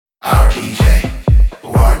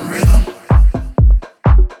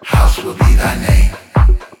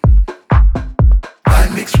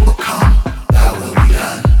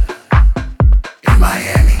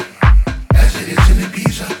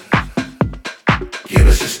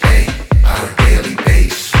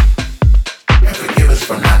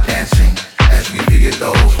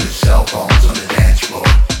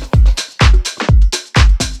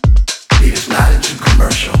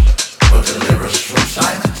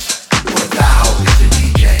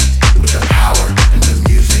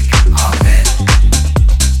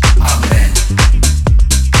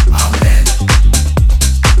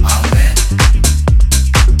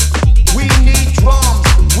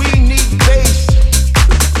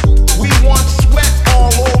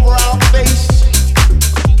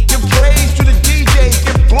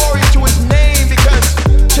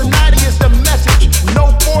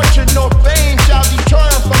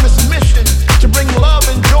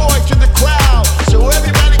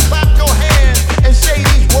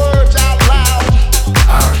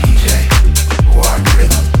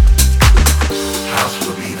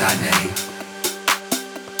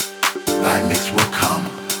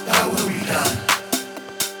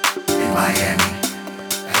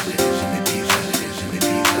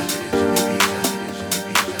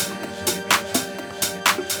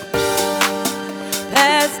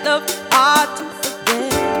Past of hard to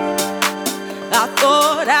forget. I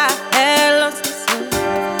thought I had lost myself,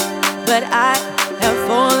 but I have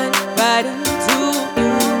fallen right into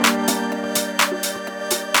you.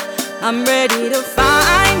 I'm ready to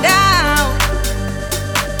find out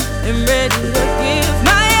and ready to give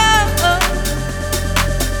my all.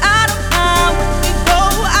 I don't mind where we go,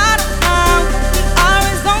 I don't mind where we are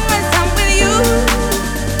as long as I'm with you.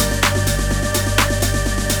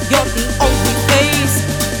 You're the only face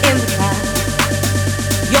in the crowd.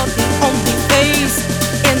 You're the only face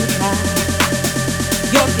in the crowd.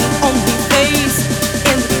 You're the only face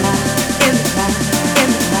in the crowd, in the crowd, in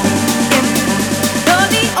the crowd, in the crowd. You're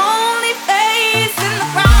the only face in the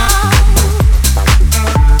crowd.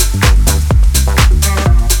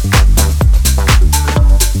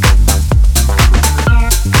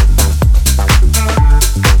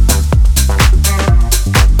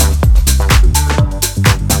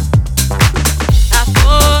 I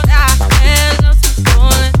thought I had lost my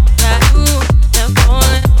falling right ooh, and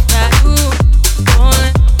falling right ooh,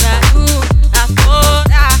 falling right ooh. I thought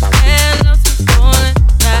I had lost my falling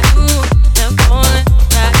right ooh, and falling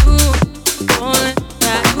right ooh, falling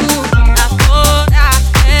right ooh. I thought I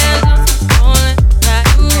had lost my falling right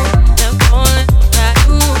ooh, and falling right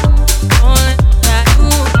ooh, falling right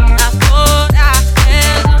ooh. I thought I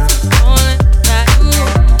had lost my falling right ooh,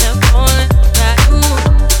 and falling right ooh,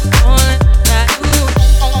 falling right ooh.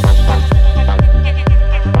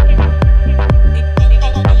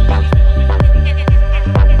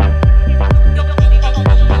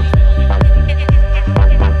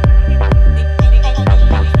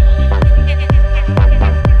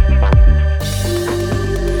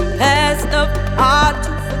 Past of hard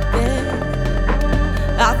to forget.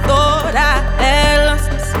 I thought I had lost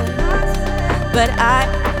myself, but I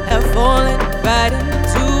have fallen right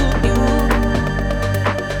into you.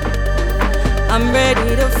 I'm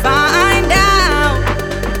ready to find out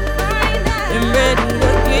and ready to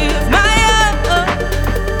give my all.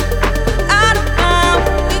 I don't mind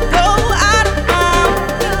where we go, I don't mind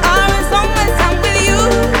where we are as long as I'm with you.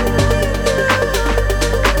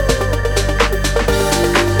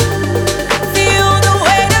 Feel the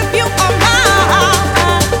weight of you on my heart.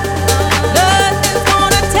 Nothing's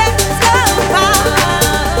gonna take us apart.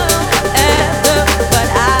 After what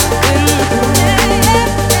I've been through.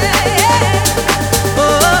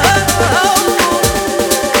 Oh,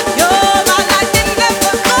 you're my light in the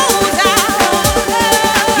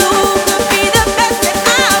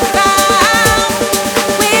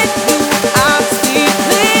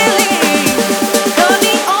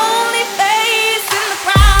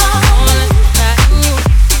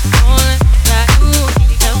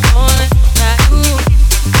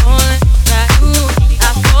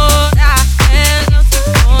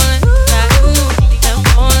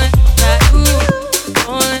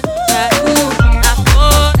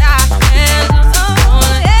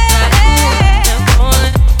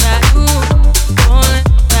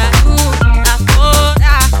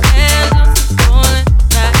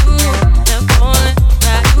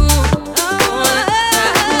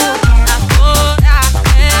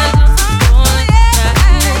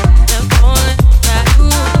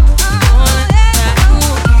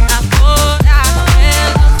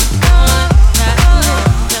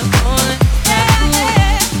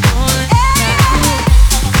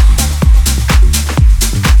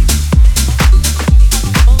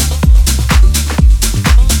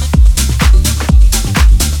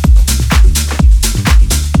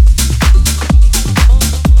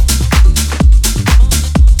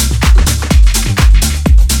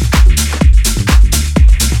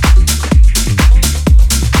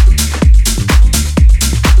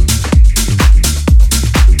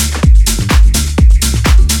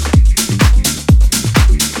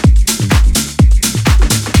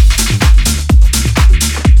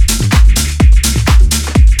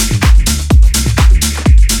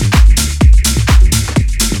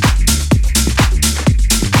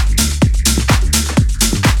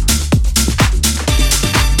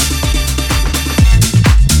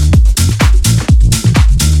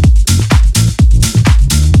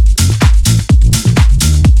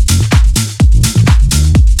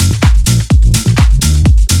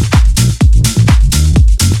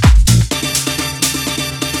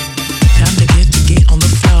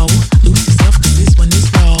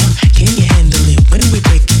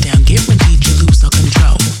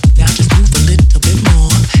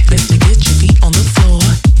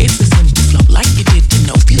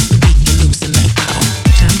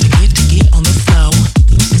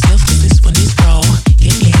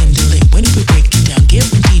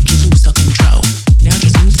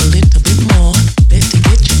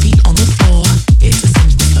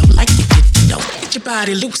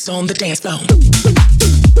body loose on the dance floor. On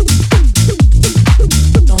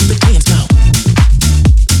the dance floor.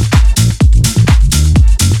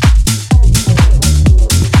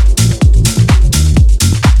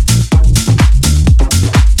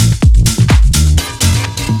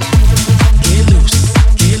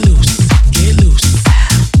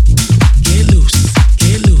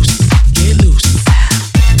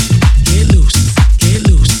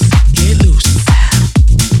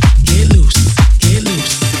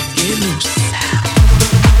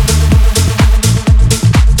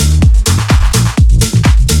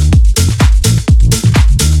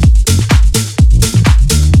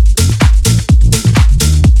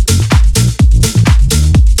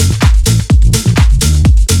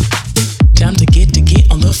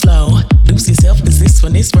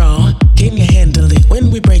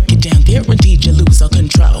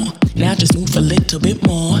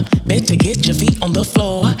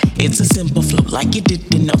 Like you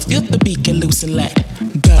did enough, feel the beat get loose and let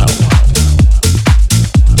go.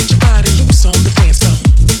 Get your body loose on the dance floor.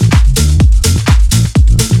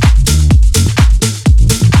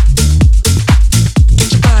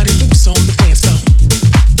 Get your body loose on the dance floor.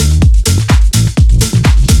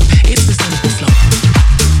 It's the simple flow.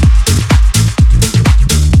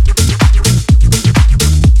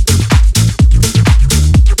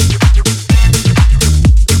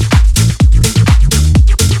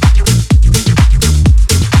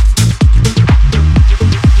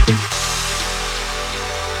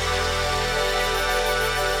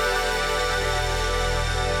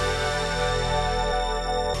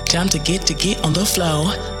 Time to get on the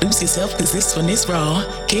floor. Lose yourself, cause this one is raw.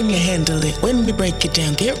 Can you handle it when we break it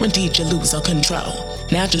down? Guaranteed you lose all control.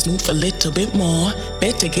 Now just move a little bit more.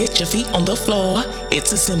 Better get your feet on the floor.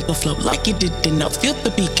 It's a simple flow, like you did enough. Feel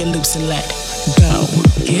the beat, get loose and let go.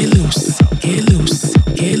 Get loose, get loose,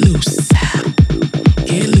 get loose.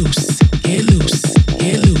 Get loose, get loose,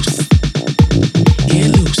 get loose. Get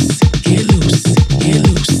loose, get loose, get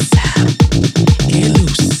loose. Get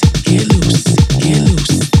loose, get loose, get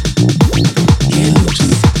loose.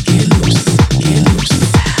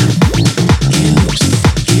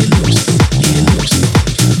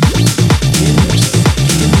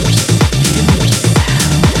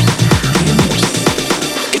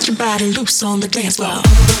 Body loose on the dance floor.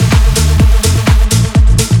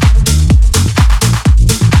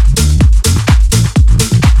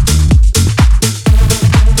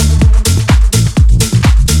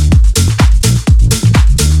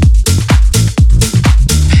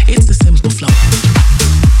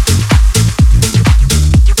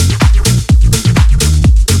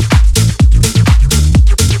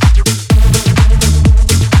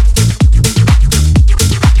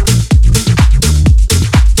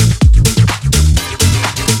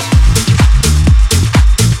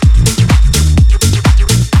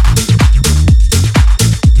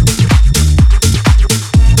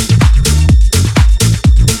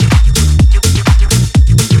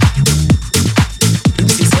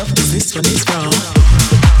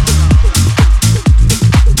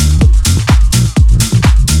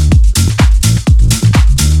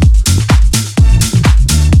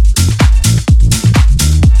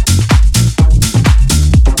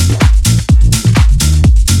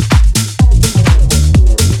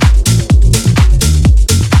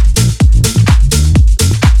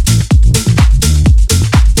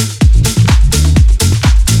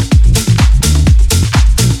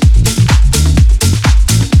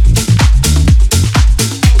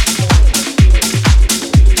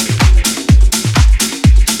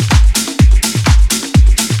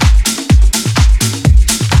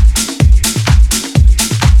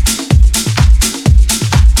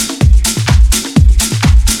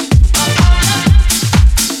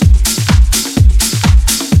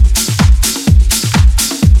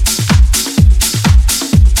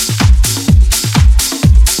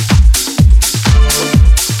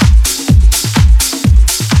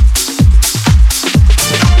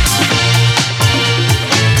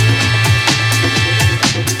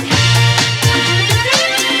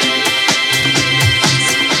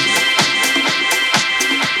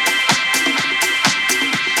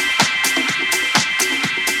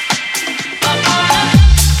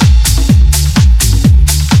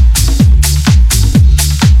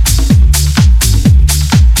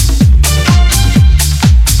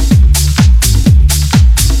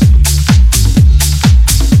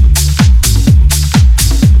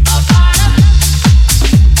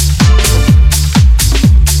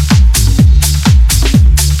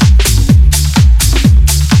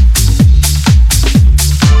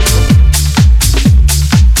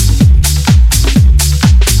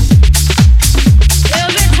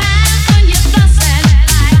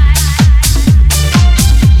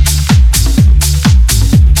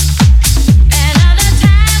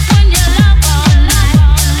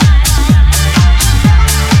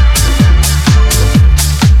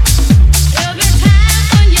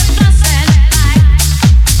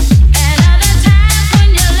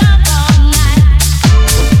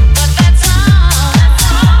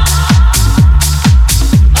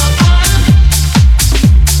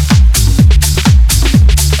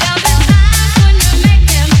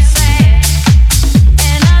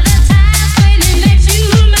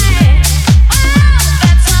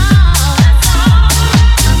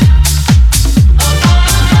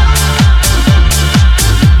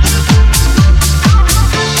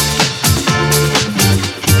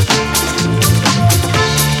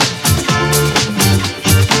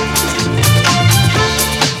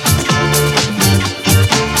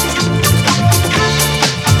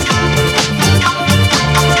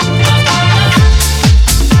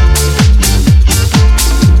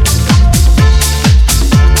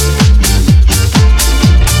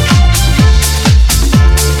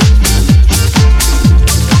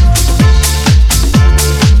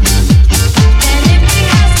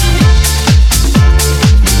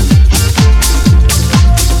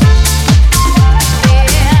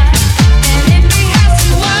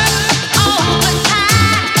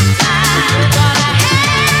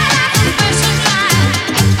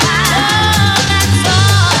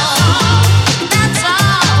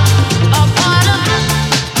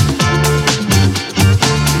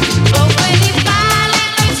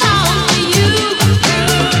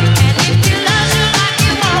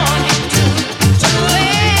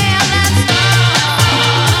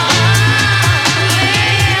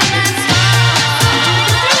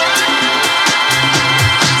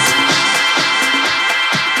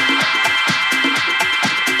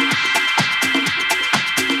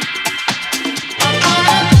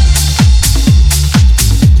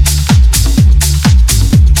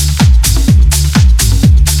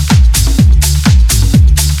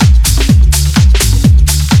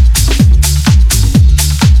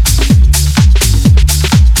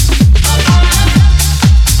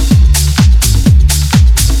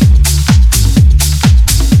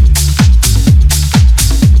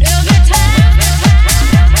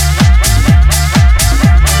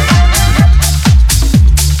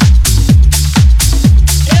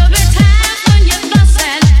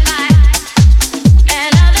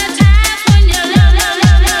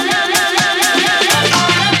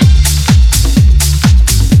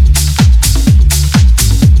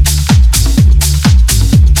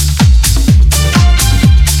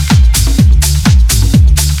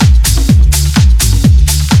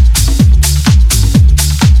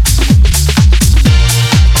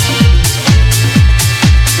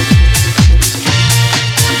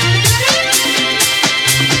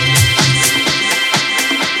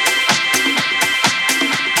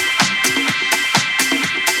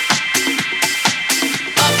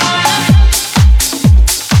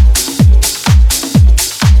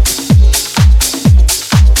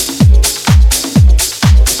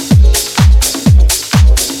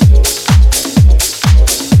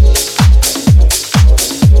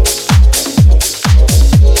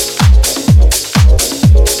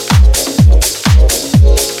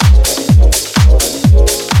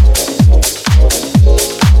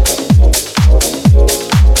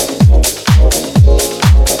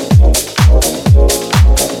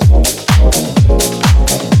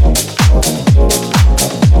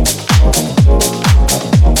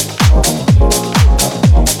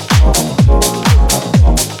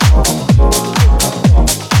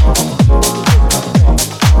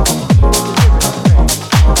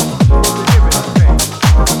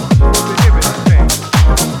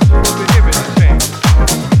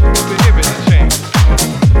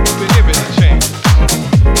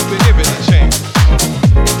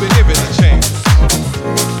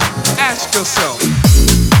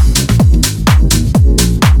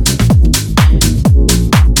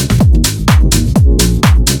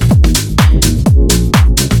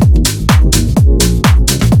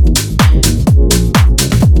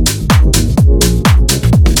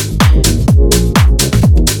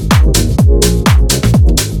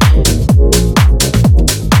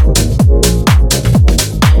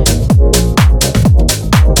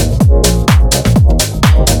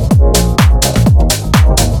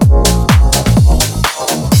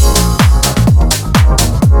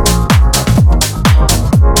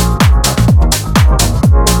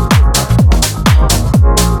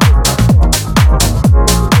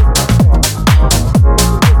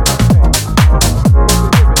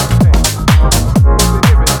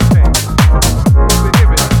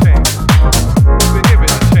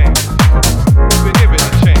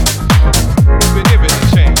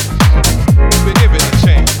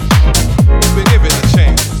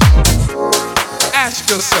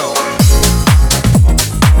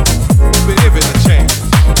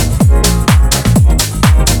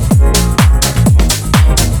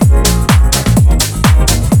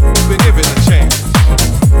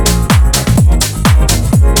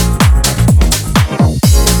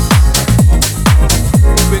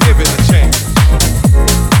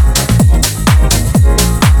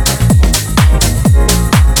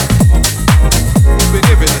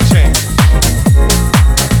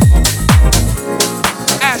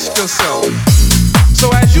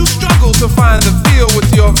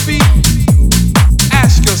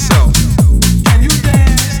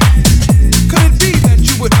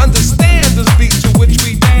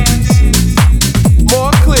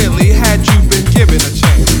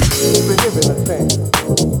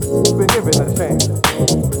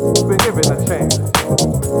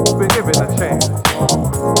 Been given a chance.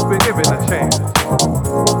 Been given a chance.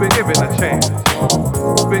 Been given a chance.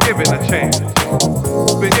 Been given a chance.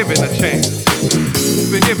 Been given a chance.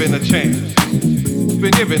 Been given a chance.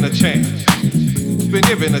 Been given a chance. Been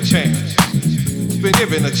given a chance. Been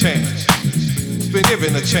given a chance. Been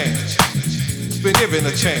given a chance. Been given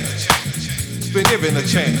a chance. Been given a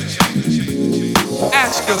chance.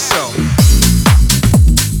 Ask yourself.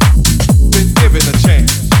 Been given a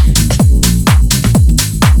chance.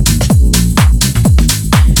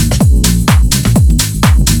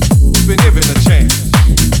 Been given a chance.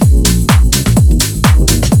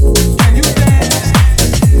 Can you dance?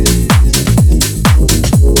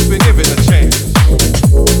 Been given a chance.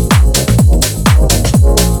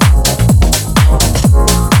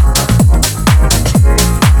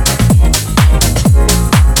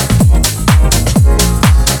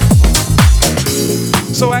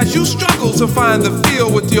 So as you struggle to find the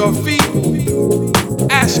feel with your feet,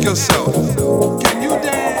 ask yourself, can you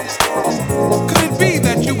dance? Could it be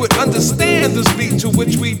that you would understand the beat to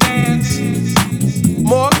which we dance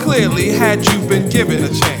more clearly had you been given a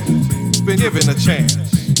chance? Been given a chance.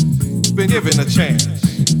 Been given a chance.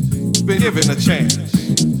 Been given a chance.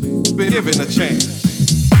 Been given a chance.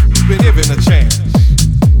 Been given a chance.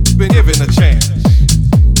 Been given a chance.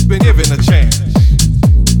 Been given a chance.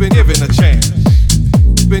 Been given a chance.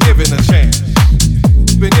 Been given a chance.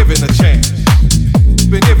 Been given a chance.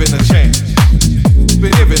 Been given a chance.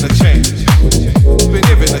 Been given a chance. Been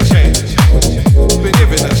given a chance. Been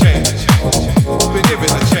given a chance. Been given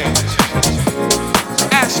a chance.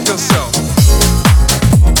 Ask yourself.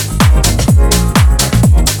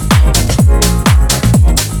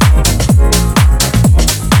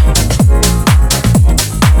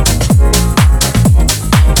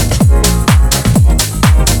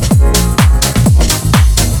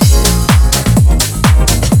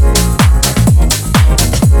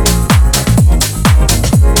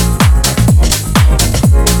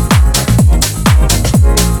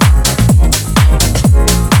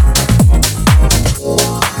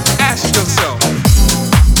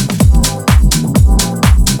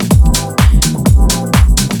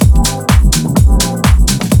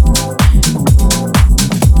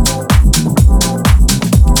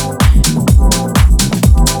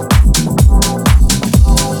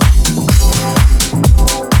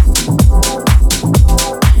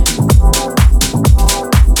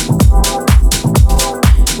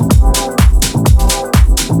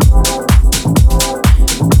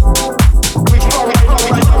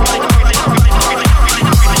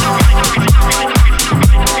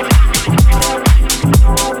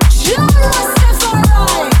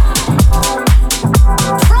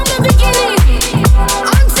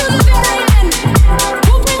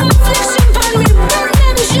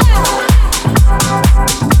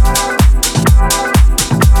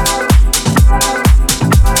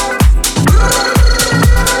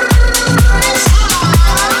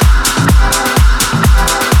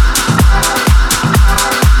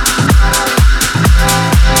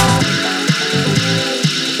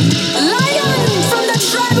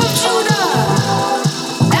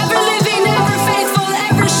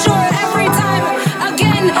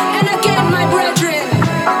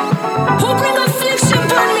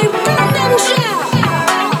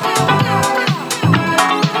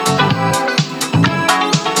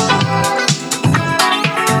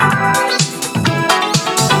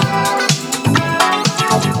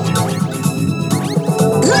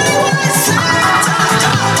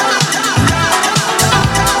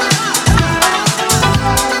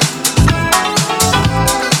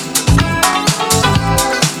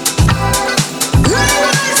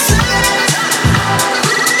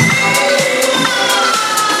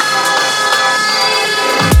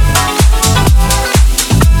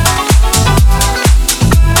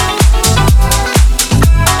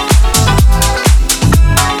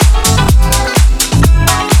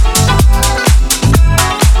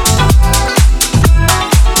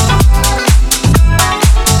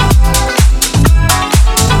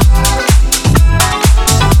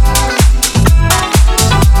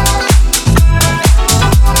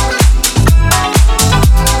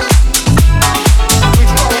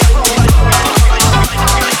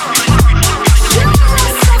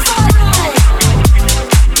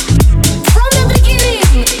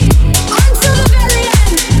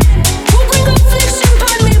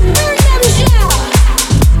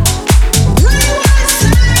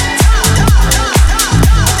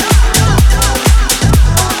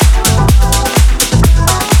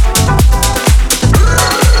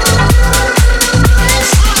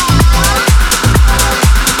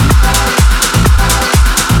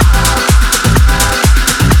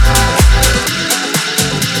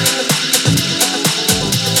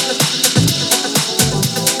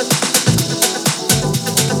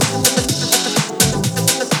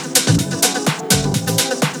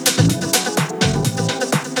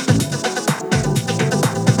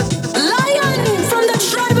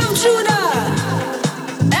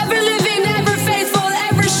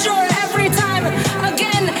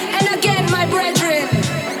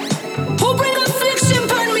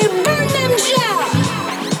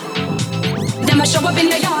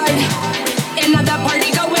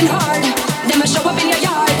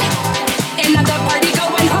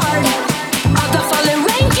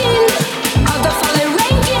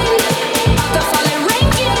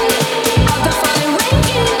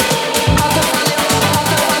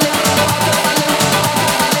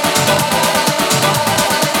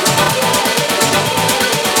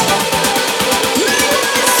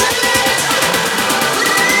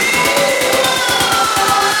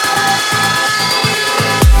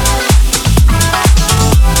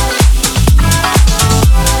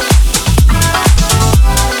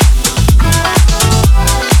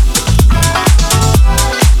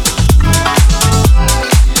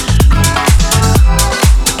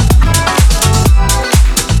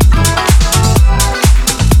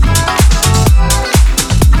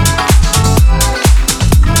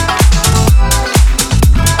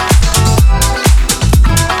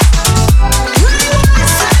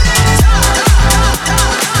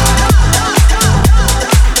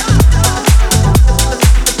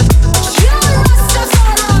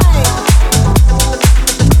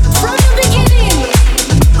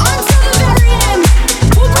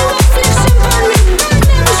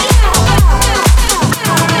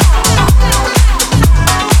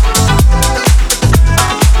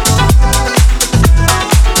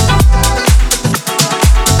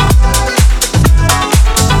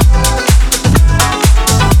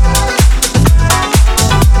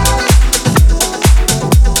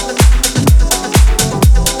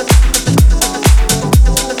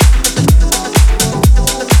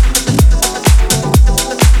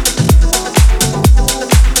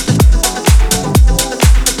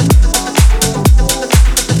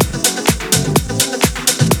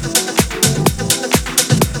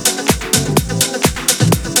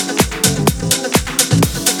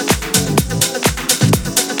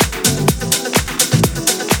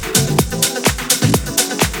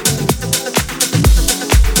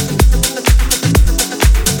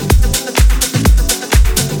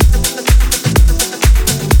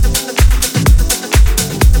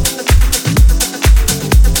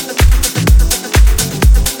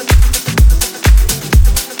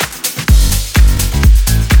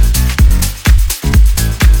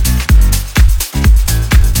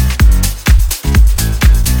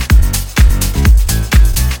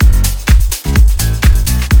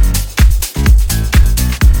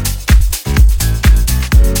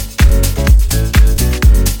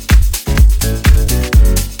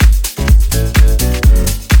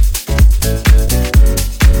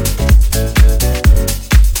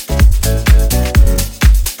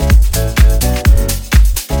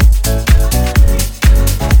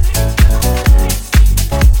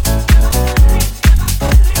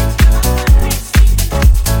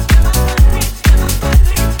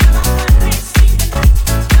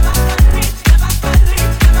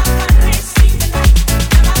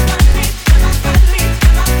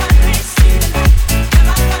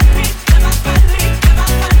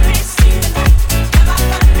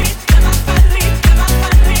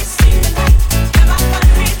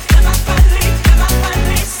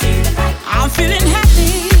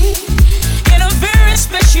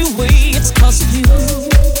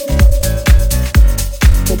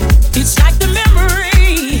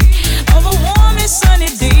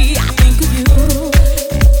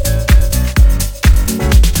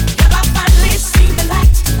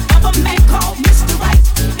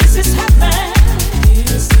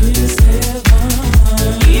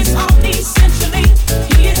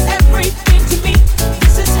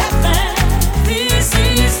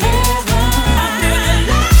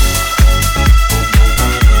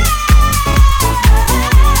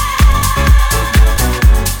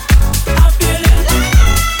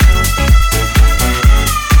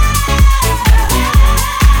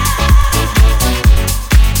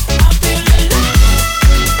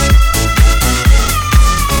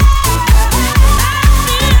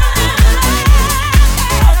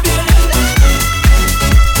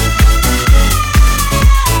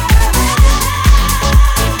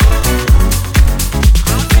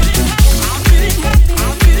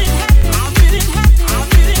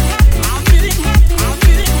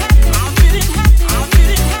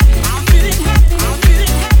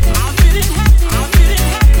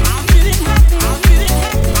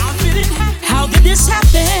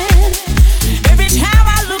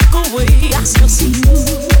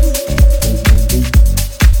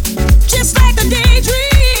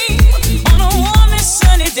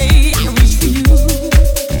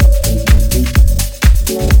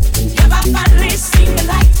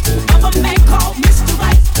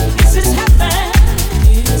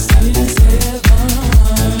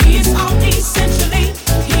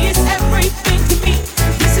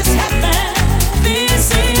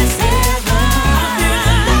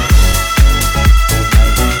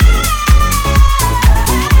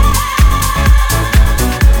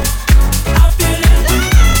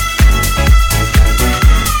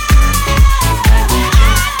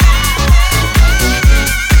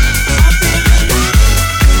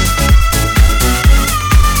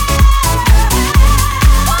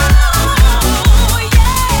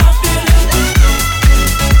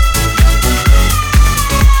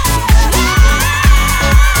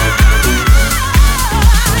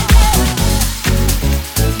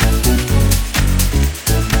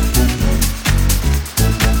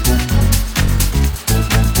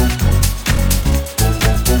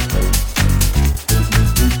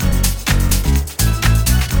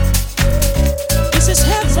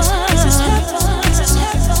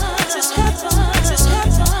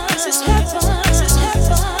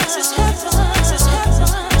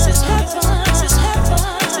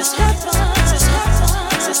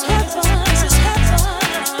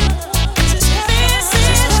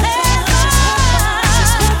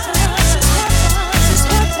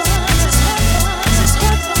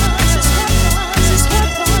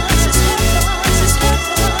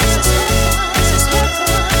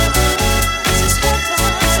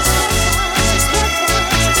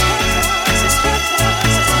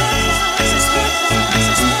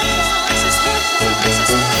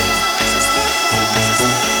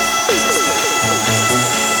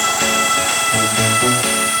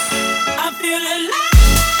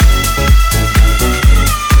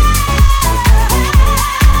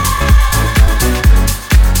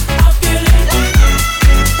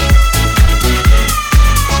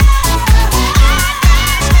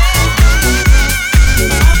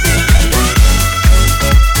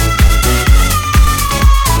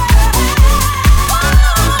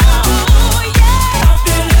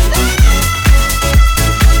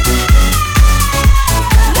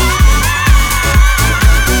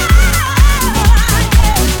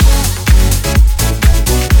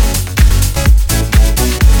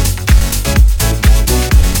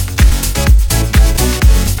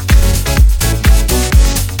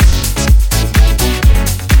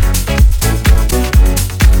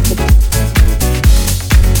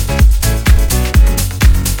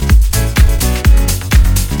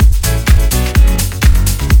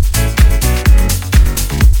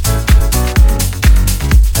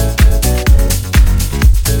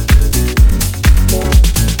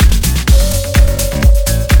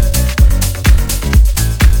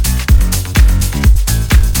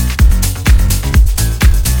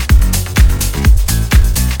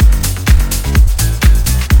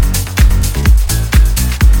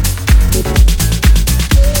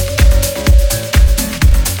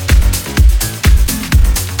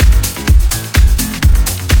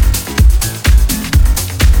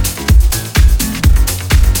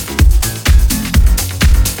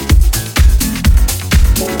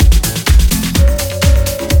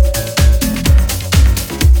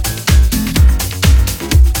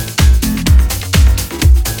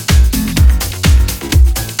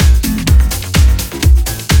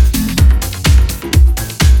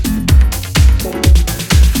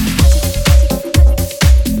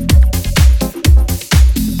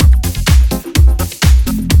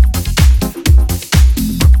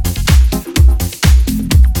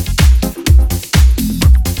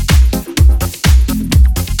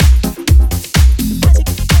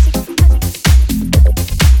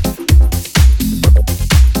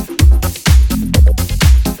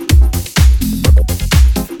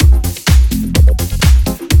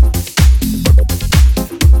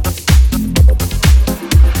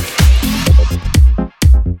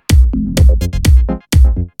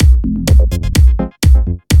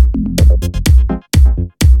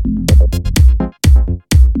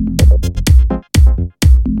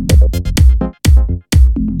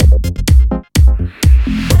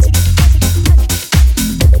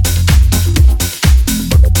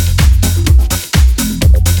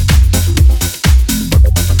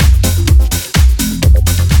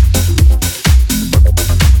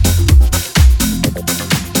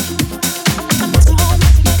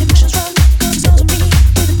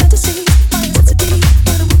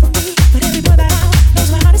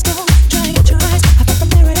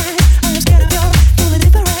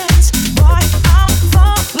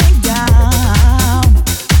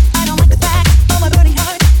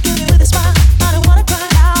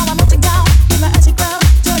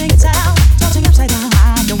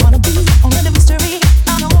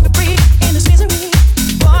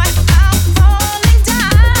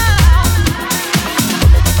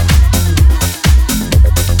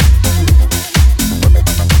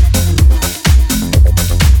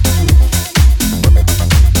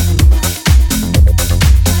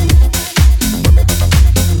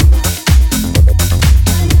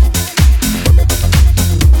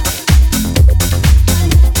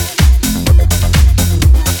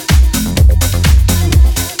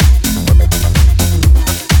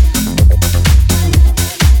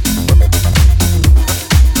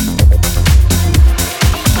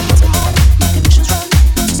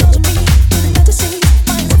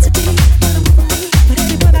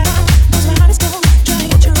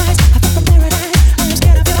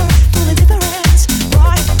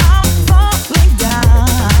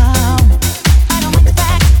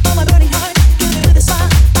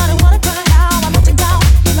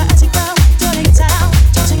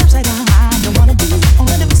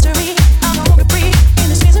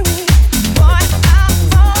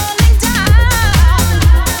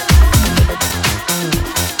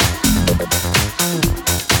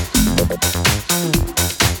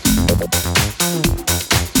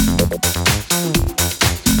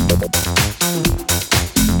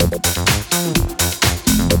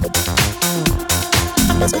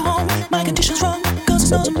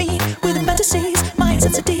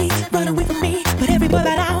 run away from me. But every boy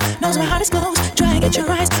by now knows my heart is closed. Try and get your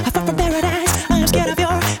eyes, I fall from paradise. I am scared of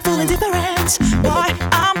your full indifference. Boy,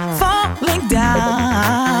 I'm falling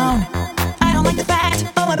down. I don't like the fact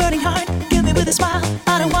of my burning heart. Kill me with a smile,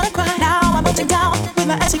 I don't wanna cry. Now I'm melting down with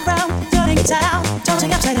my acid crown, turning inside out,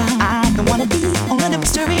 tossing upside down. I don't wanna be only the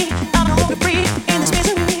mystery. I'm no longer free in this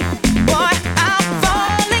misery. Boy, I'm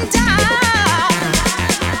falling down.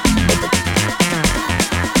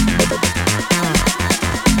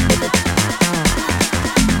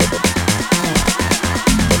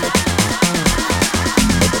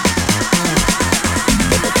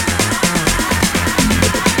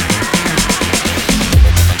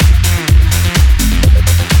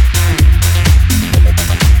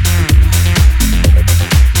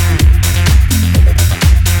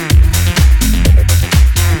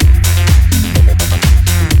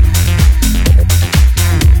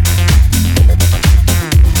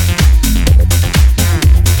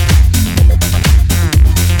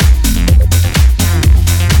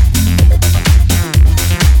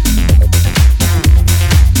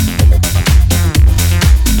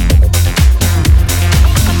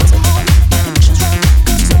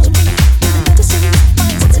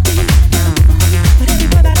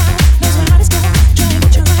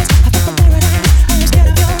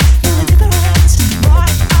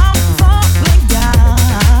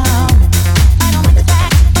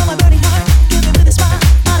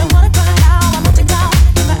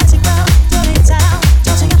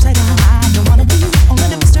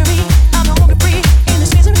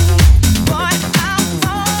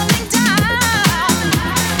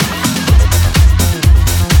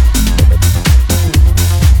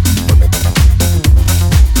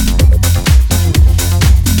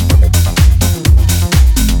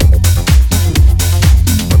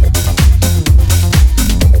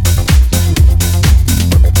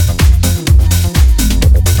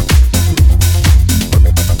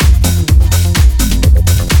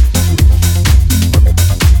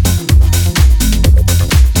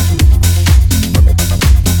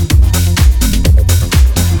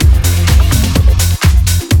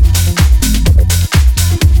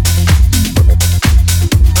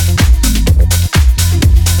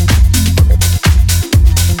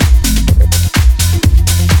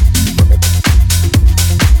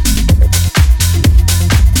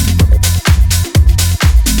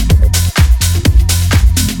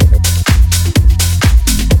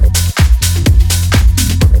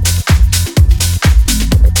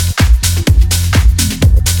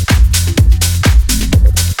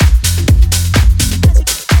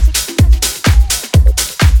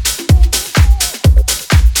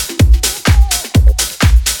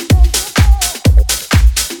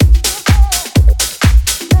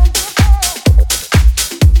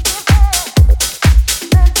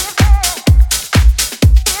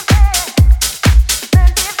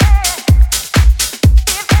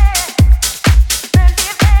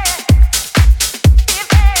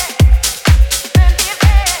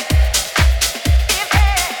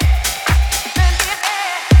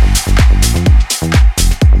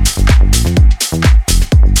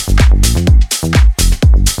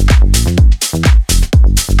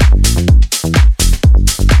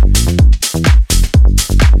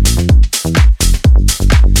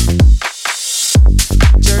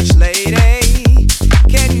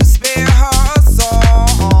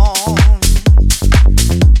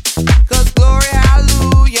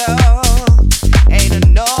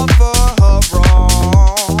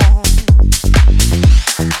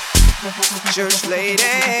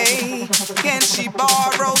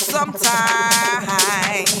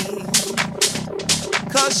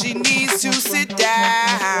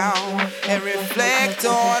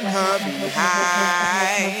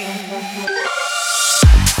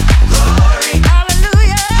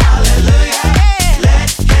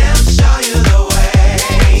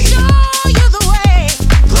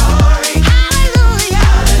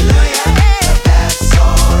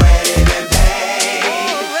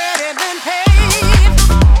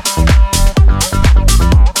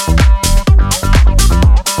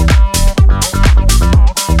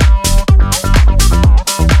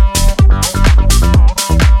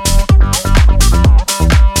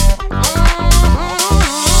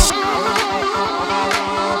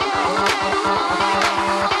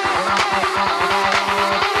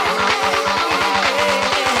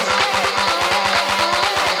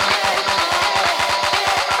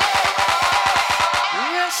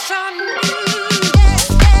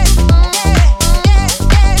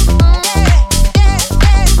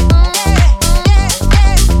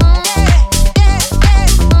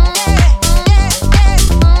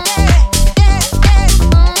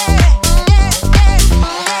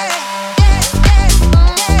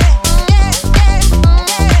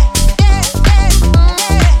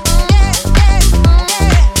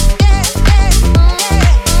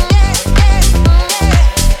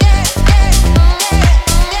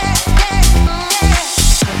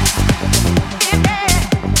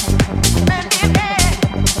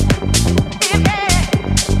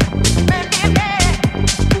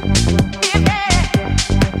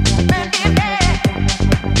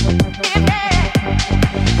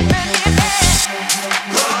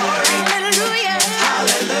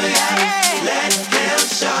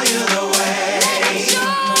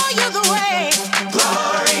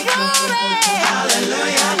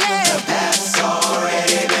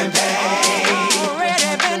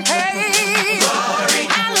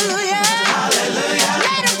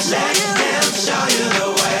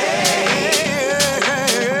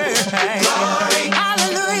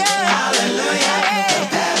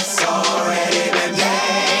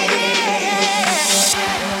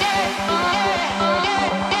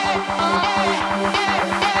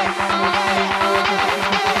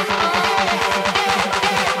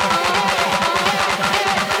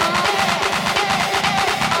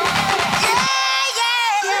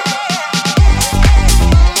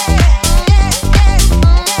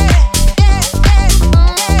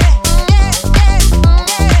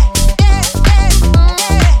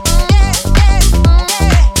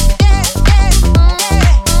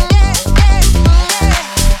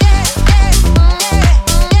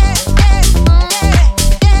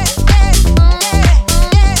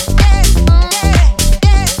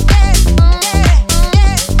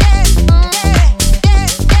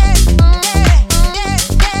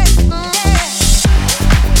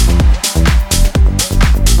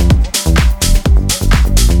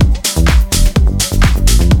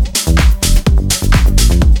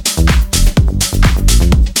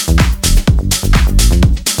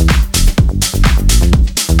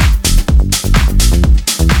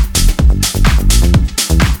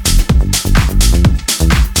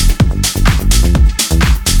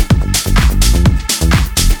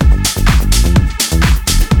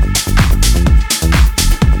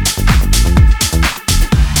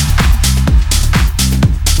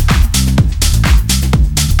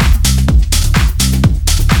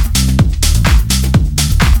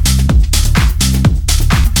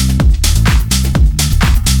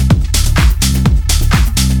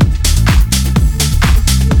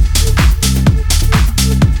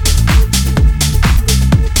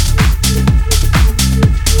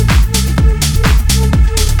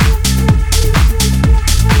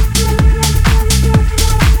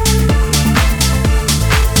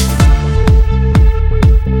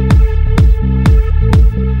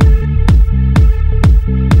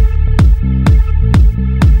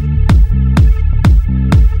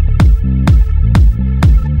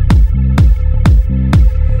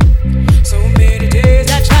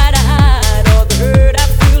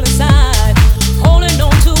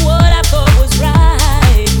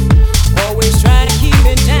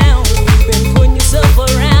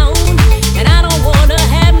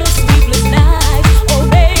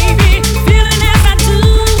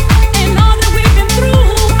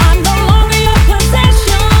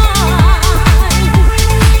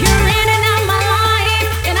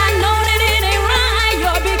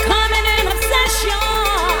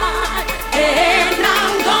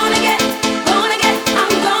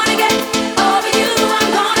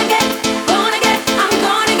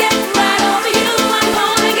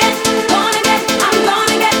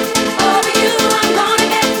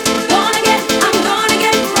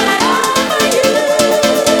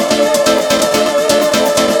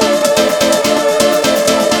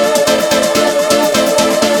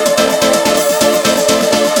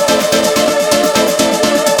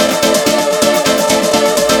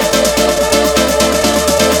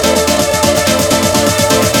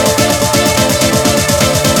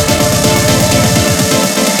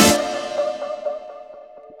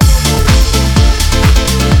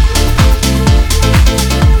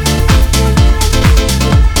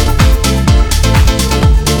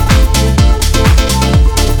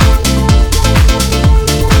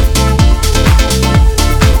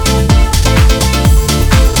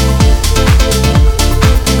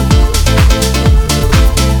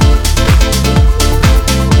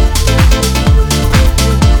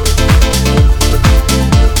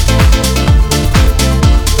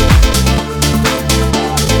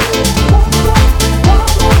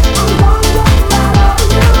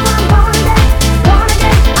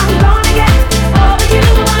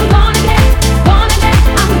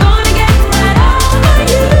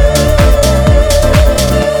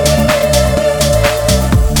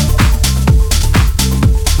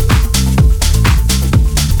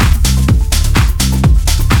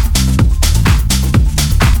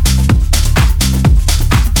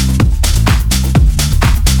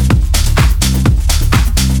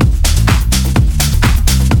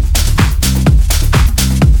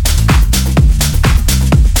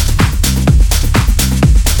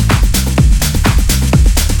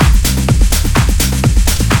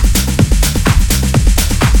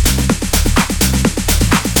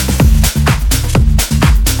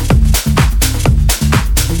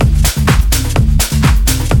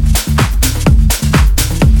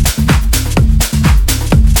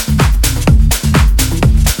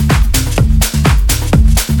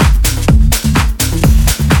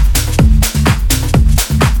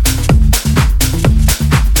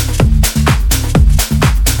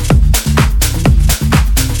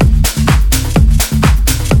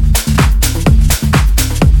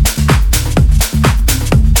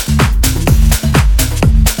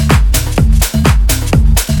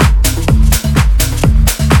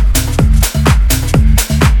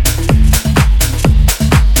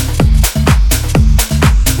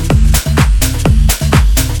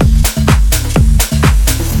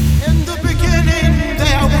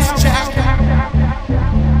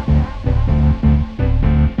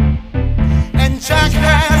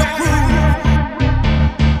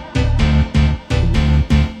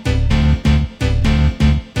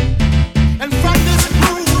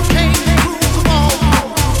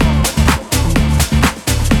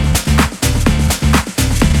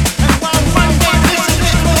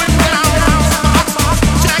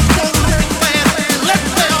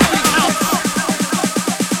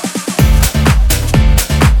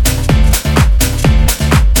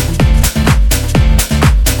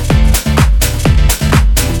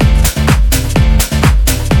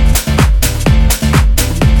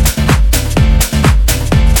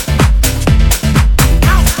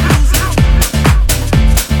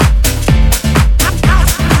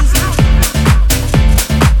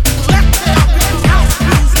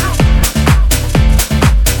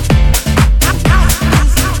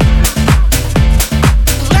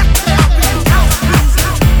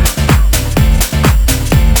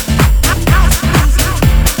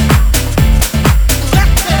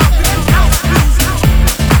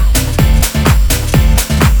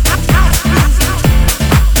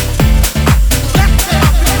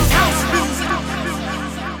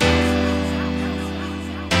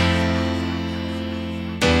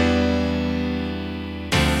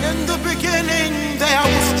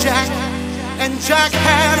 Jack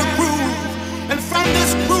had a groove, and from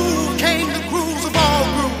this groove came the grooves of all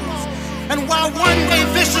grooves. And while one day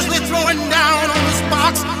viciously throwing down on his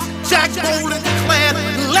box, Jack boldly declared,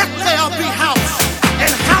 "Let there be house,"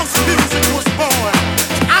 and house music was born.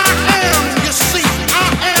 I am, you see, I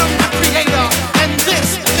am the creator, and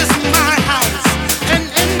this is my house. And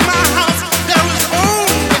in my house there is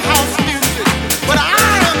only house music. But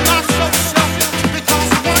I am not so selfish, because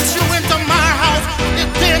once you enter my house, it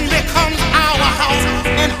then becomes our house,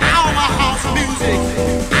 and our house music,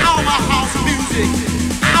 our house music,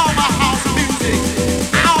 our house music,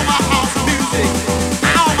 our house music,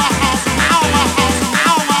 our house, our house,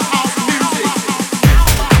 our house music.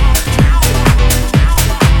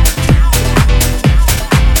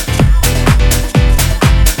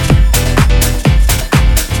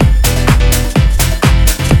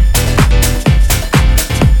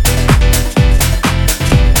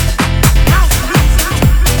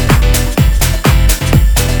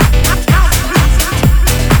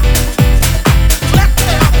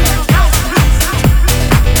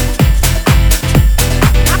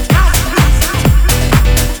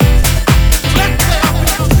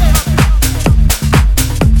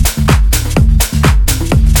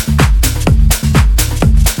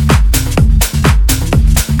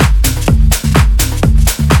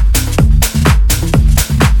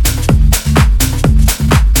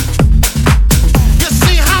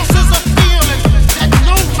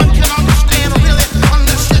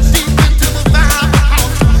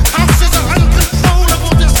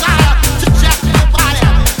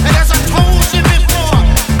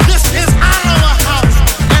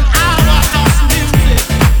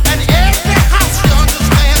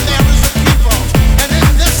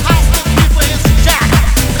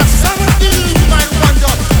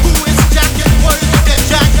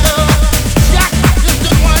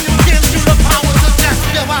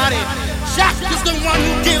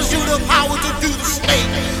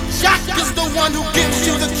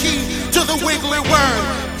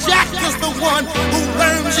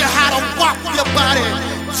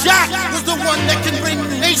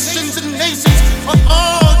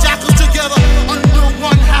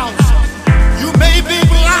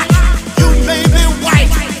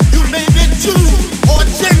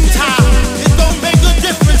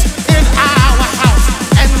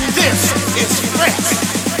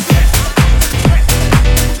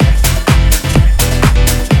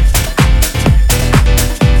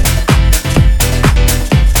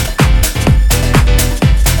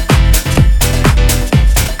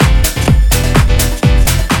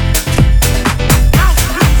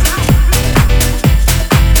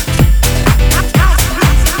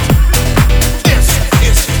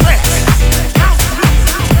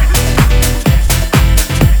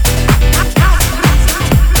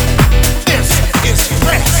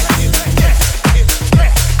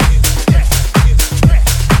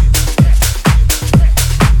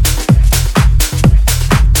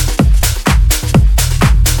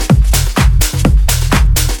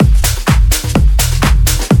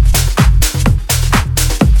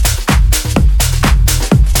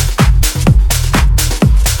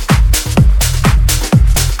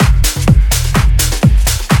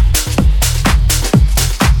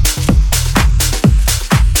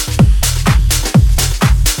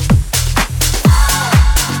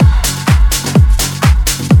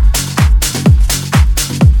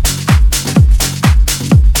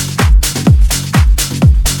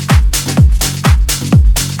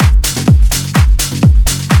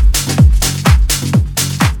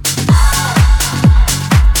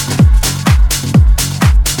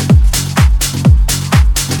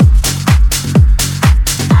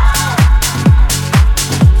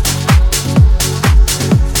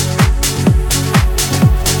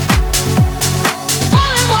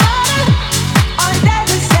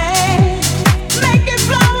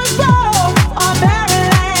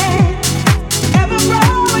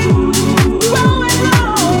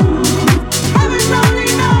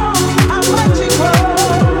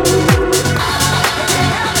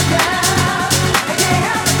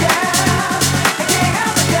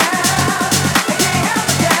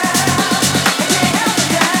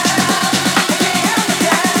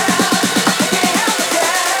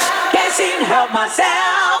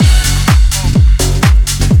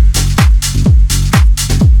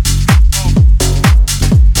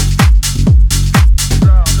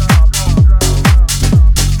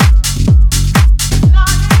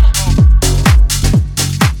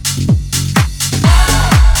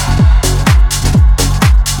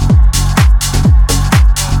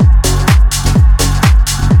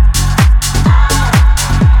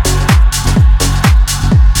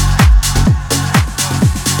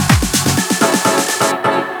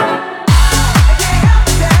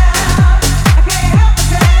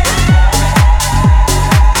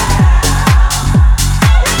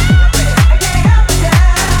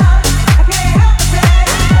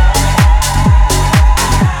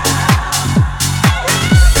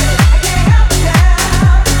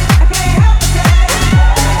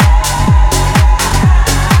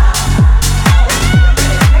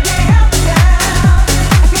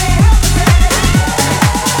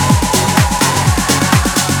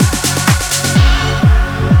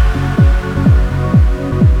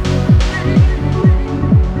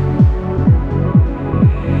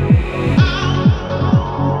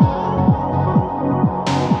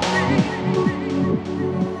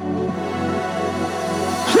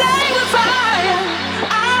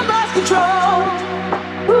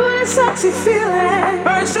 Ooh, this sexy feeling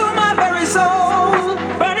burns through my very soul.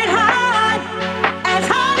 Burning hot, as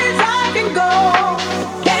hot as I can go.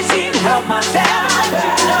 Can't seem to help myself,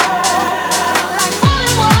 you know. Like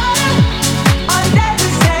holy water on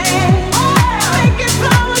desert sand. Making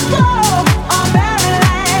flowers grow on barren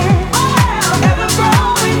land. Ever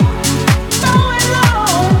growing, going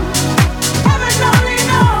low. Heaven only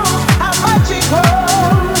knows how much it grows.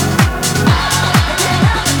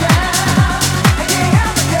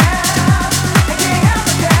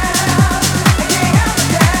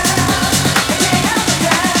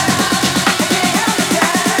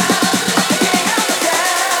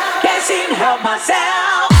 Help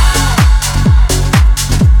myself.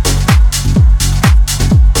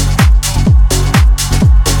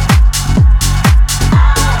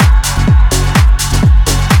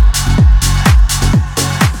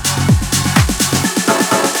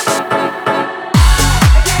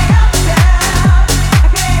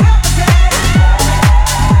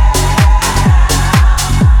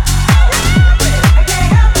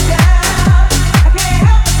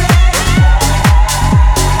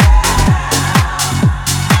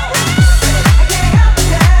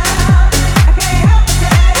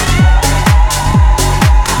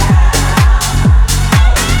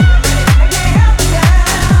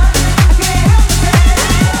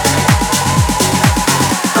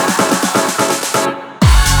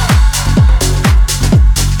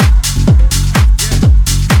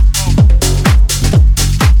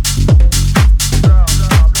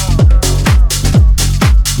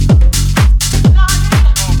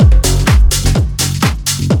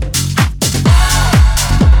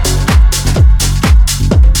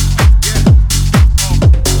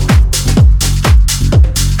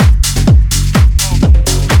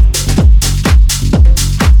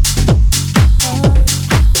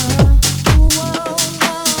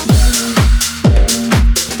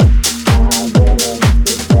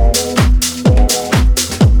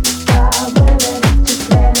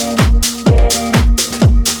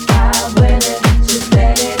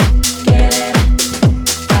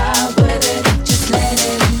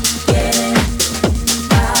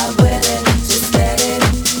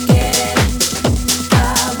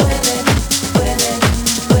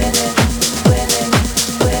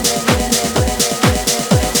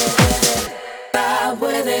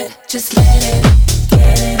 Just let it,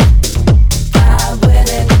 get it,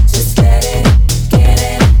 vibe with it. Just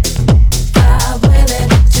let it, get it, vibe with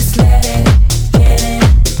it. Just let it, get it,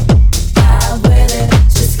 vibe with it. Just let it, get it,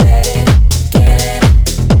 vibe with it. Just let it,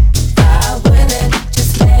 get it,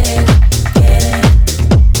 vibe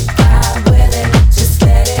with it. Just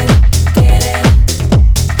let it, get it,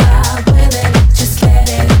 vibe with it. Just let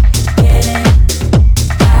it, get it,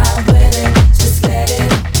 vibe with it. Just let it,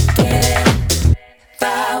 get it,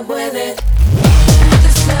 vibe with it.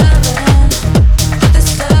 This lovin', this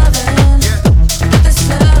lovin', this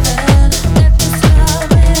lovin', this lovin',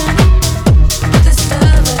 this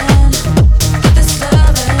lovin', this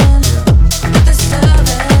lovin', this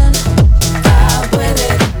lovin', vibe with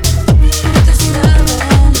it. This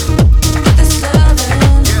lovin', this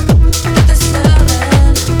lovin', this lovin', this lovin',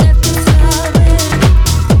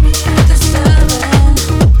 this lovin',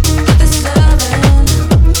 this lovin',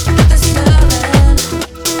 this lovin'.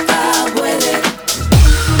 Vibe with it.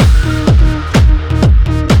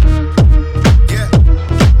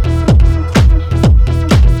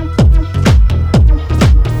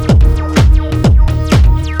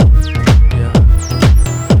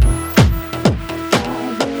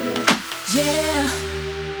 Yeah,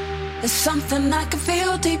 there's something I can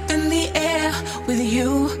feel deep in the air with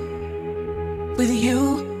you, with you,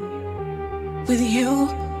 with you.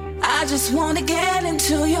 I just wanna get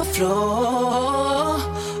into your flow.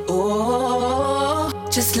 Oh,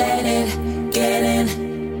 just let it get in,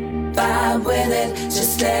 vibe with it.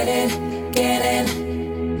 Just let it get in,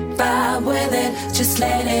 vibe with it. Just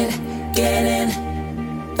let it get in,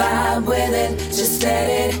 vibe with it. Just let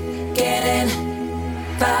it get in,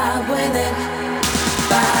 vibe with it.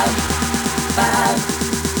 Vibe, vibe,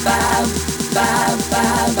 vibe, vibe,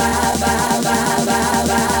 vibe, vibe, vibe, vibe, vibe,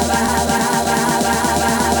 vibe,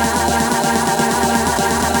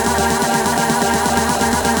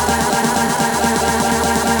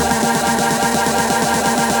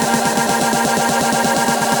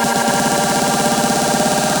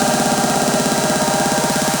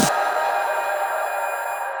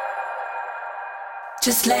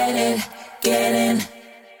 just let it get in,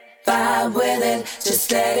 vibe with it.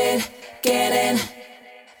 Just let it get in,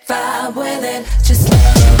 vibe with it. Just let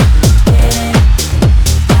it get in,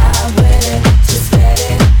 vibe with it. Just let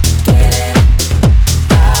it get in,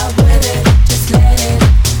 vibe with it. Just let it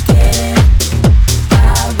get in.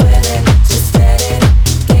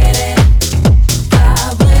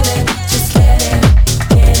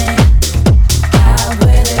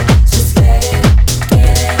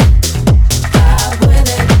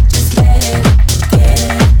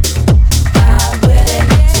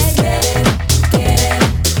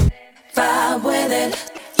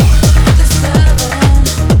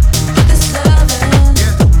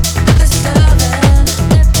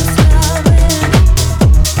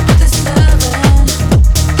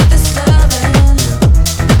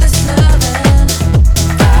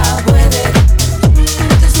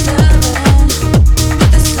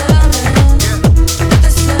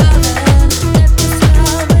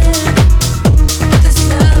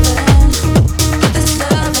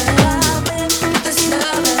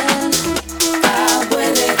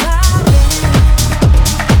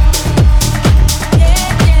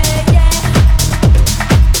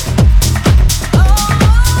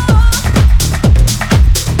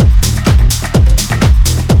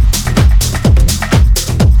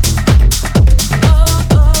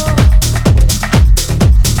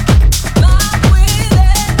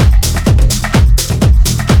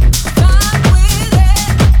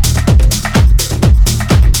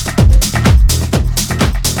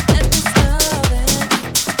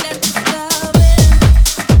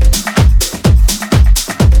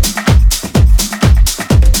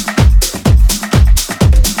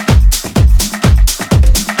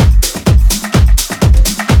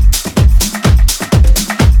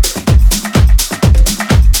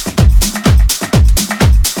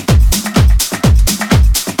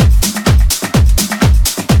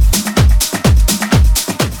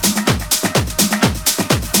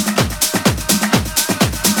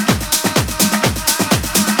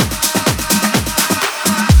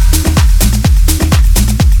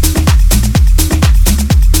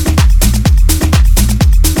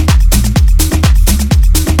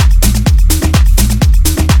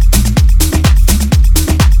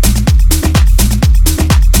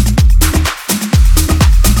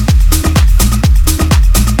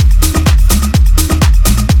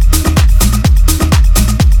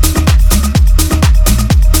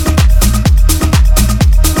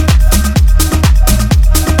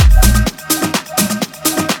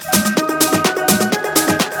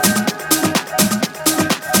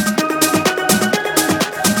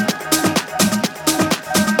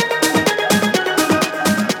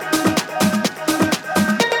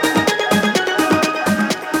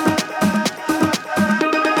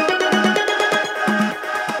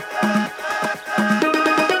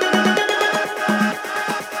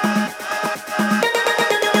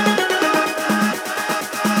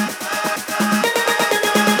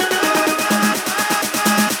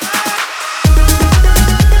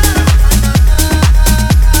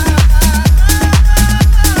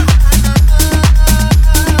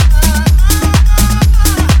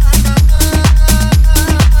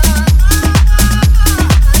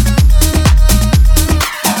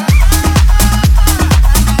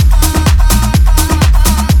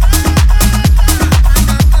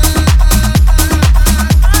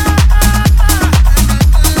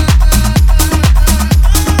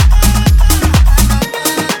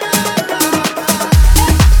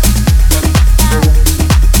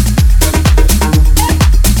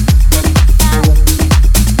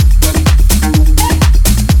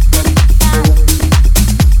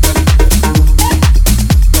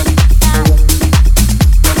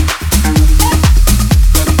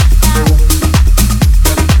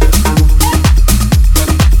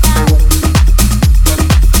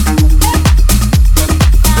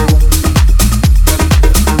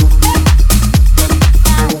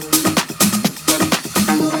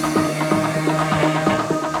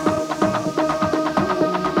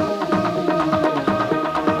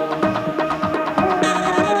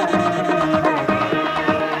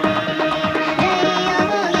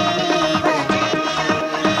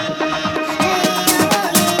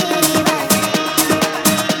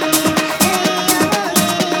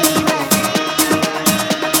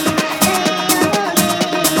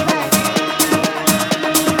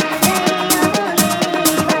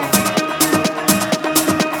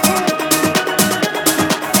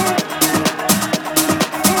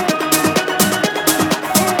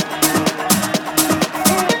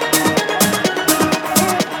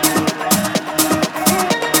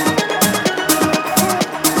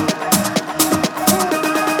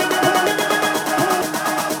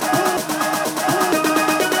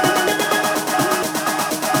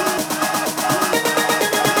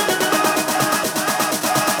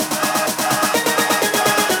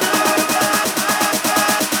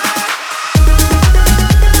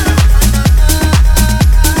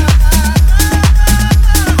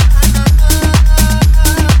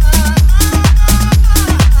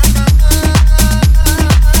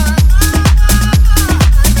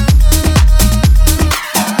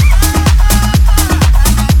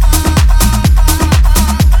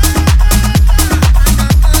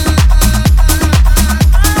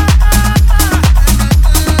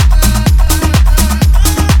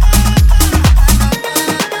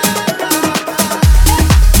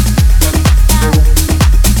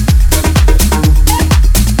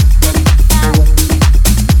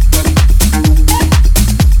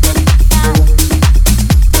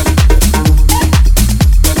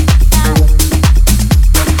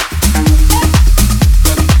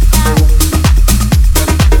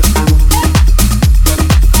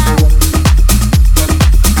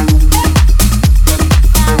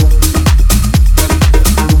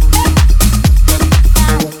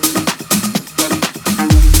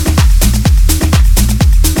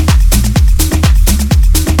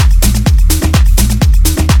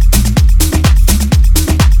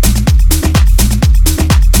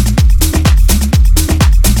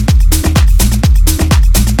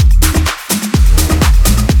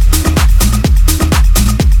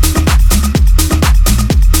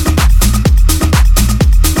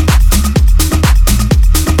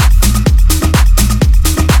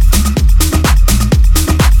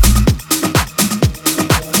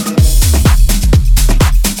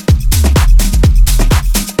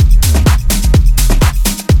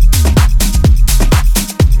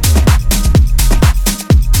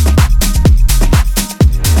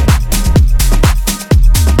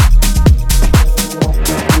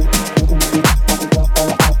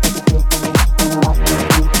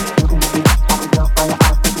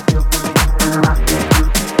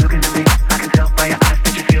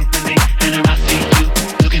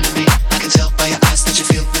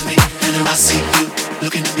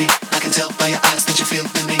 by your eyes that you feel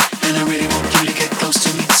with me, and I really want you to get close to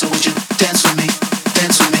me. So would you dance with me?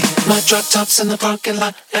 Dance with me. My drop top's in the parking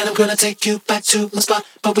lot, and I'm gonna take you back to my spot,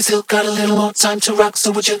 but we still got a little more time to rock. So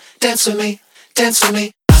would you dance with me? Dance with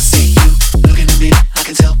me. I see you looking at me. I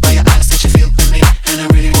can tell by your eyes that you feel with me, and I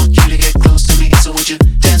really want you to get close to me. So would you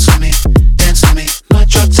dance with me? Dance with me. My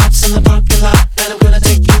drop top's in the parking lot, and I'm gonna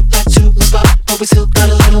take you back to my spot, but we still got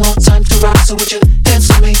a little more time to rock. So would you dance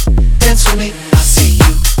with me? Dance with me. I see you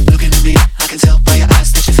looking at me. I can tell by your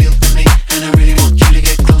eyes that you feel with me, and I really want you to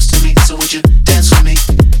get close to me. So would you dance with me?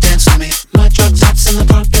 Dance with me. My drop top's in the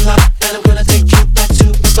parking lot, and I'm gonna take you back to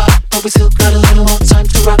my spot, but we still got a little more time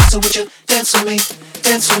to rock. So would you dance with me?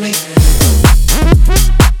 Dance with me.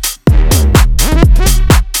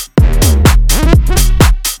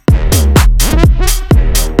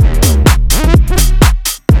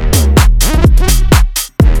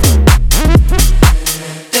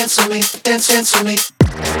 Dance with me, dance with me.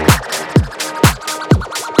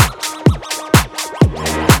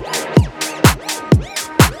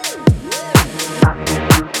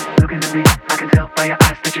 Looking at me, I can tell by your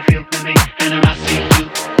eyes that you feel with me, and I see you.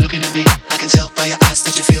 Looking at me, I can tell by your eyes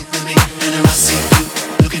that you feel with me, and I see you.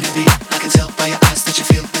 Looking at me, I can tell by your eyes that you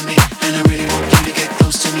feel with me, and I really want you to get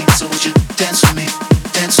close to me. So would you dance with me?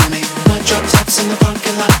 Dance with me. My drop top's in the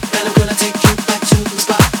parking lot, and I'm gonna take you back to the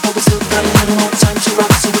spot, but we still got a little more time to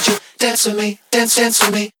rock. So would you dance with me? Dance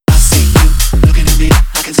with me. I see you looking at me.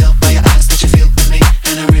 I can tell by your eyes that you feel with me,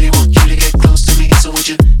 and I really want you to get close to me. So would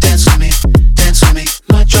you dance with me? Dance with me.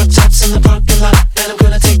 My drop top's in the parking lot, and I'm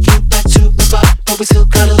gonna take you back to the spot, but we still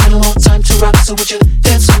got a little more time to rock. So would you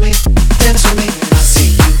dance with me? Dance with me. I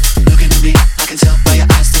see you looking at me. I can tell by your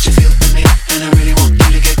eyes that you feel with me, and I really want you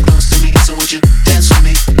to get close to me. So would you dance with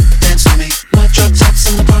me? Dance with me. My drop top's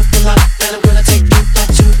in the parking lot, and I'm gonna take you back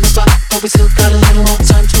to the spot, but we still got a little more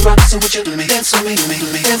time to rock. So would you do me? Dance with me,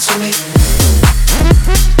 dance with me.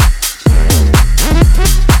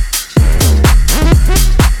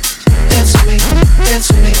 Dance with me, dance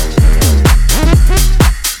with me.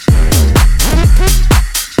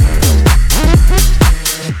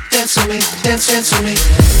 Dance with me, dance with me.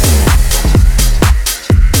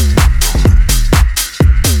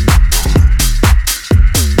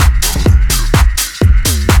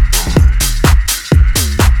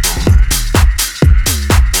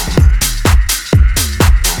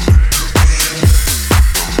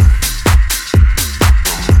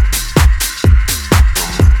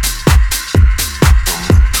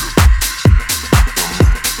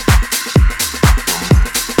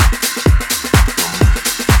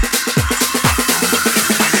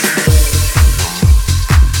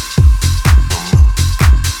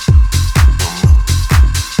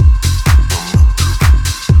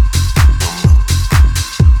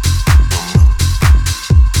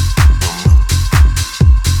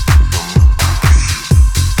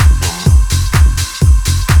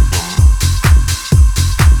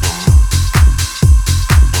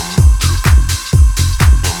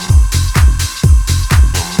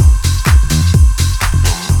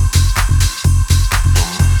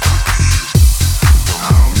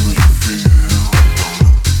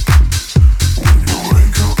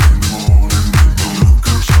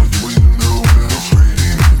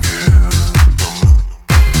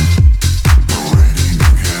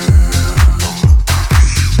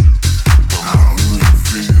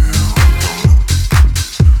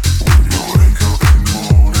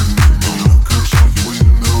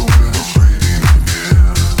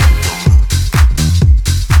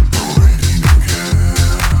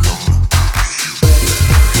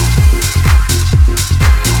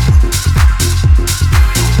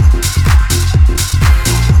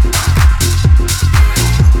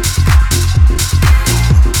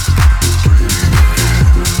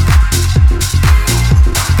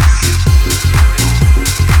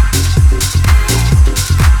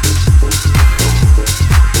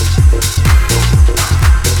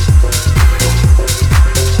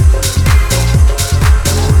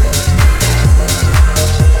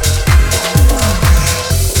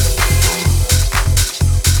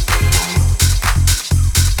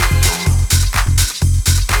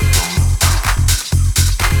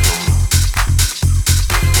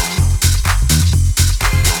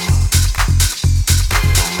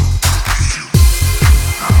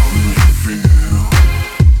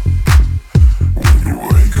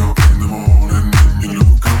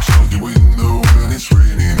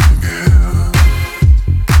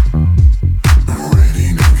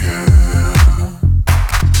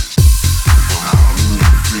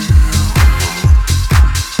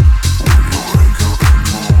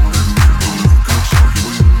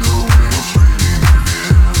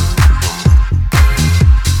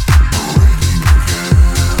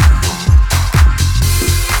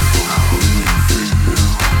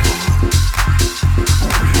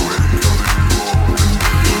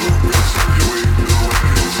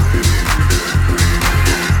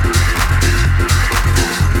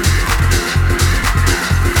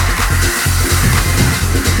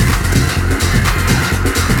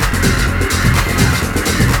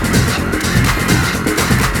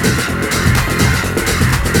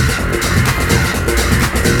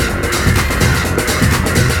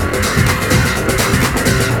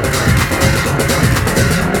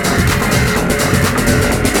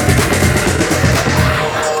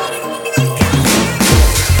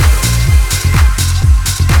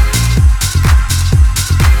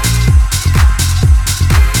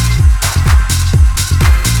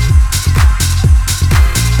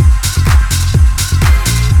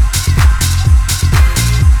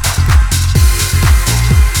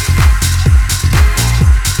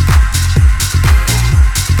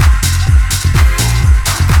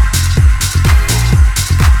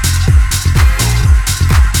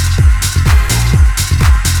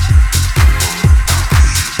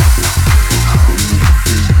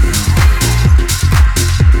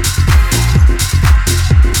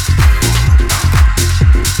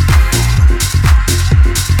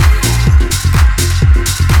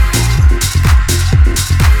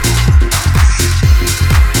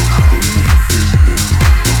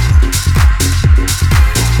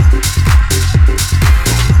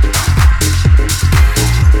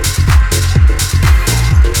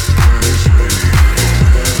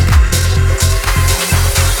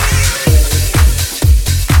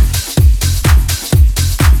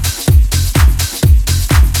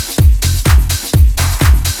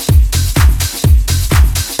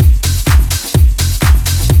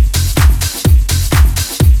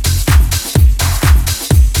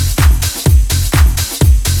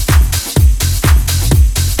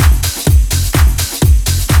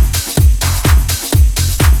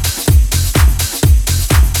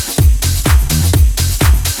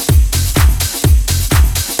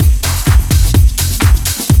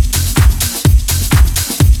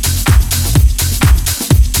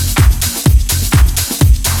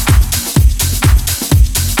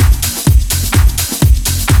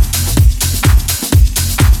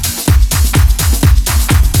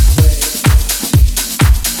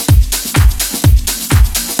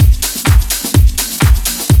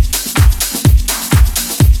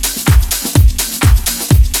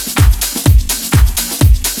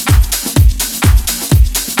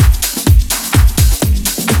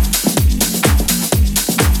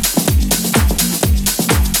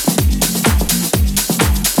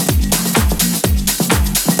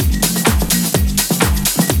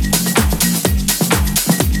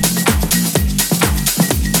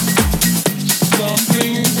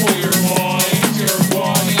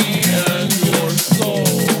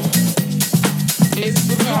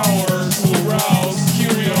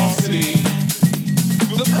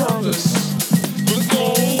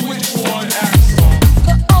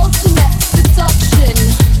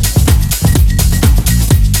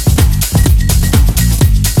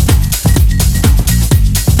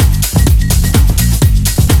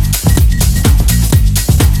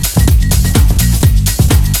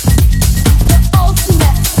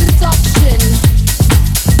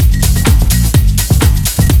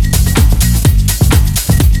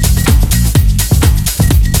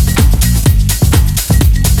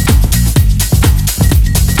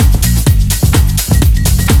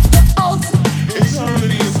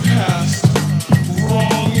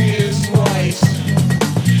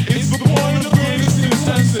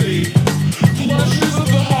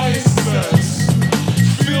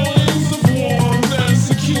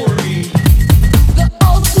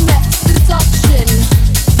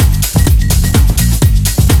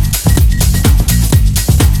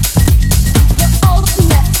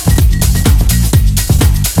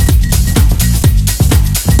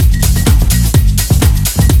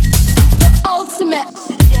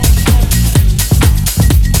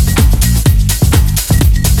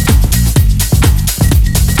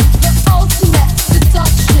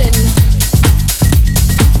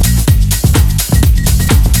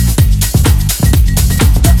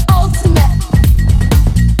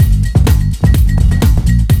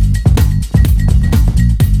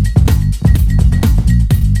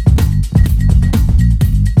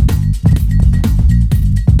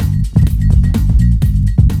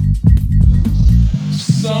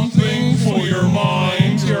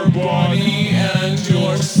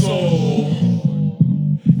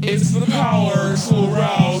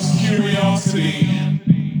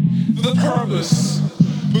 purpose,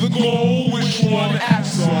 the goal which one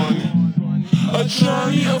acts on. A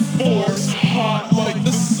journey of force, hot like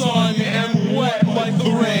the sun and wet like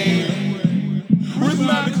the rain.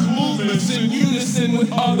 Rhythmic movements in unison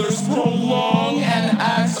with others prolong an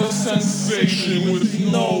act of sensation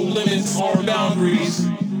with no limits or boundaries.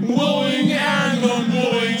 Willing and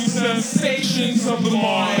unwilling sensations of the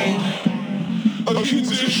mind. A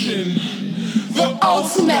condition. The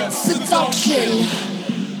ultimate seduction.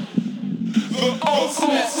 The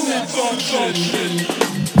ultimate seduction.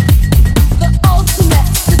 The ultimate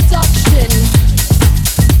seduction.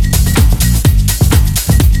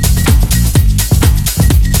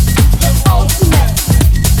 The ultimate.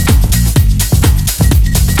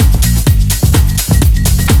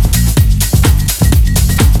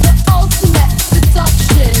 The ultimate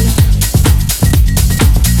seduction.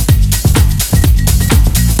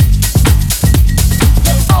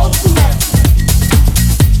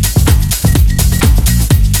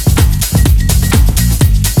 The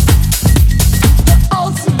ultimate.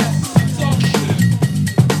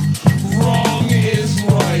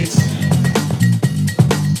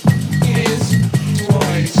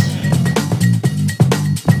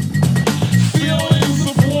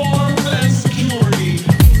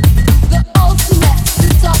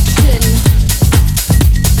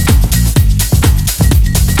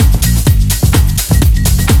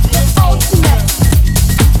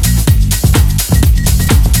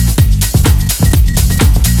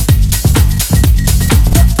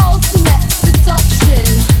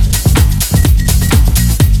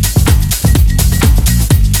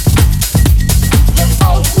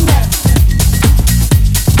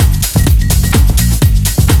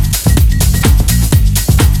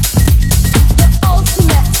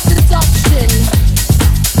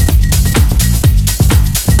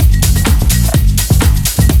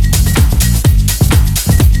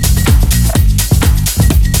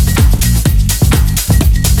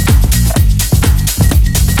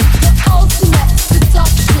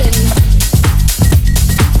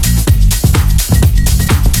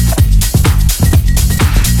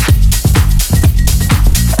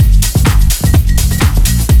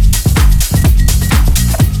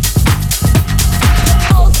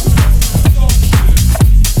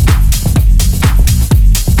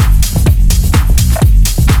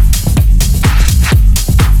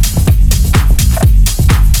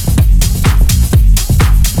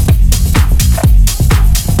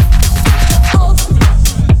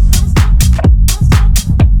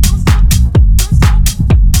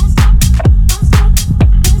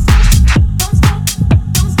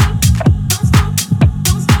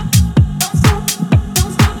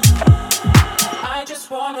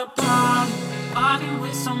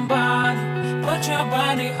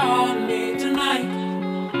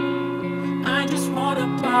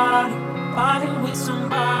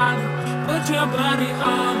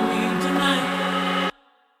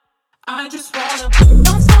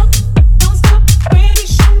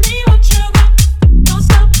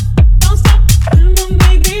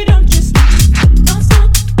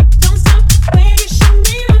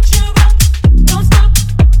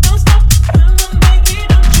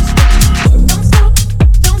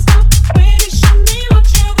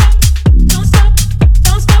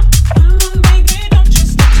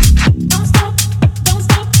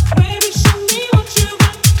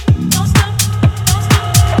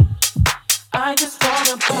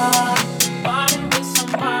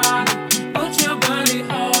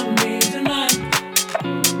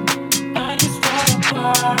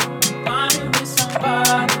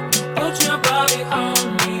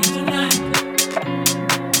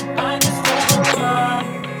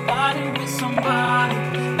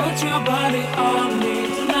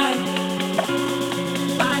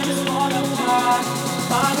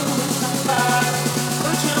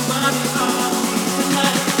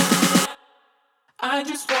 I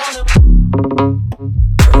just wanna